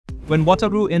When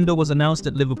Wataru Endo was announced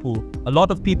at Liverpool, a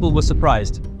lot of people were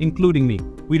surprised, including me.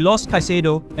 We lost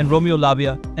Caicedo and Romeo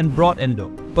Lavia and brought Endo.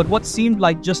 But what seemed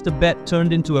like just a bet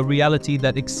turned into a reality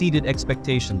that exceeded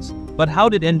expectations. But how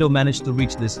did Endo manage to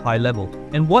reach this high level?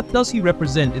 And what does he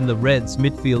represent in the Reds'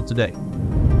 midfield today?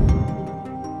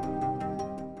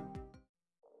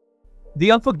 The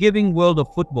unforgiving world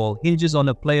of football hinges on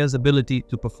a player's ability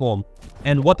to perform,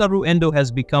 and Wataru Endo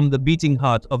has become the beating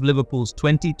heart of Liverpool's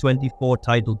 2024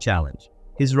 title challenge.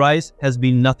 His rise has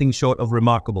been nothing short of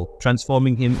remarkable,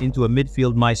 transforming him into a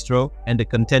midfield maestro and a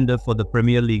contender for the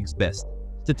Premier League's best.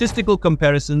 Statistical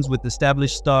comparisons with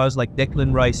established stars like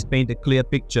Declan Rice paint a clear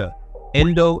picture.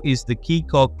 Endo is the key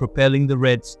cog propelling the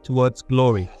Reds towards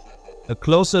glory. A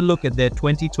closer look at their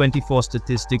 2024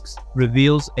 statistics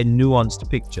reveals a nuanced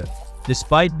picture.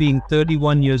 Despite being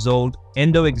 31 years old,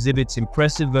 Endo exhibits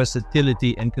impressive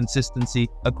versatility and consistency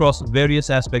across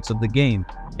various aspects of the game.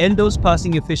 Endo's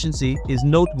passing efficiency is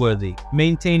noteworthy,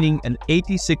 maintaining an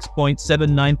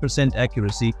 86.79%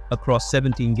 accuracy across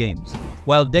 17 games,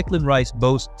 while Declan Rice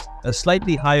boasts a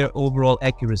slightly higher overall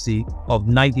accuracy of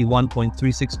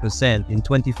 91.36% in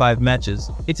 25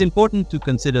 matches. It's important to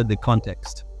consider the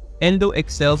context. Endo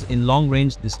excels in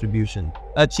long-range distribution,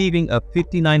 achieving a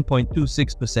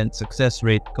 59.26% success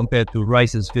rate compared to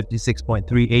Rice's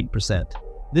 56.38%.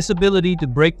 This ability to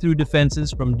break through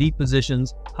defenses from deep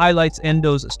positions highlights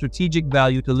Endo's strategic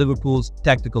value to Liverpool's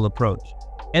tactical approach.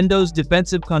 Endo's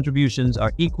defensive contributions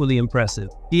are equally impressive.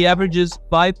 He averages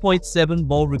 5.7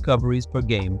 ball recoveries per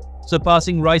game,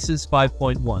 surpassing Rice's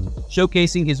 5.1,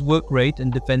 showcasing his work rate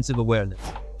and defensive awareness.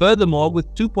 Furthermore,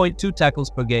 with 2.2 tackles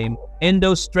per game,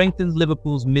 Endo strengthens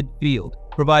Liverpool's midfield,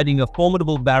 providing a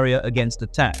formidable barrier against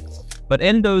attacks. But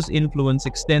Endo's influence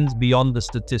extends beyond the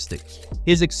statistics.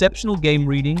 His exceptional game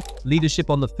reading,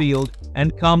 leadership on the field,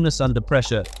 and calmness under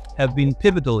pressure have been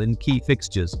pivotal in key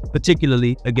fixtures,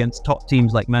 particularly against top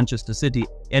teams like Manchester City.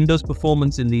 Endo's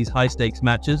performance in these high-stakes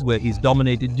matches, where he's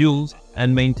dominated duels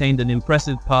and maintained an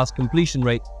impressive pass completion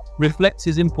rate, reflects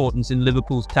his importance in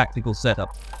Liverpool's tactical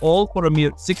setup. All for a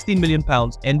mere £16 million,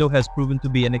 Endo has proven to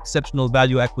be an exceptional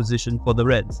value acquisition for the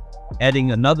Reds.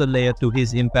 Adding another layer to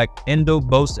his impact, Endo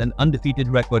boasts an undefeated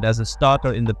record as a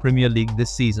starter in the Premier League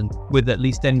this season, with at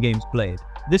least 10 games played.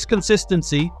 This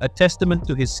consistency, a testament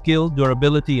to his skill,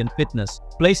 durability and fitness,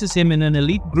 places him in an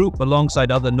elite group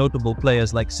alongside other notable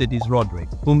players like City's Rodri,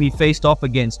 whom he faced off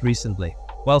against recently.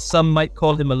 While some might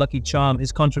call him a lucky charm,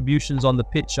 his contributions on the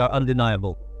pitch are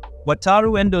undeniable.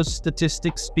 Wataru Endo's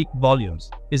statistics speak volumes.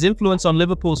 His influence on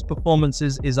Liverpool's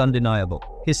performances is undeniable.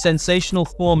 His sensational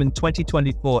form in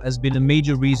 2024 has been a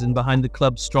major reason behind the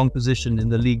club's strong position in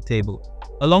the league table.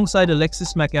 Alongside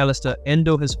Alexis Mac Allister,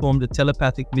 Endo has formed a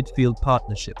telepathic midfield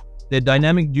partnership. Their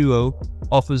dynamic duo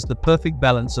offers the perfect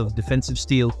balance of defensive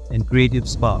steel and creative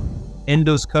spark.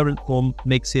 Endo's current form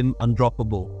makes him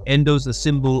undroppable. Endo's a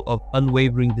symbol of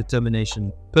unwavering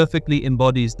determination, perfectly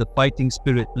embodies the fighting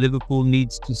spirit Liverpool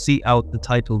needs to see out the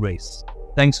title race.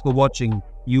 Thanks for watching.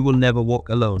 You will never walk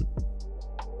alone.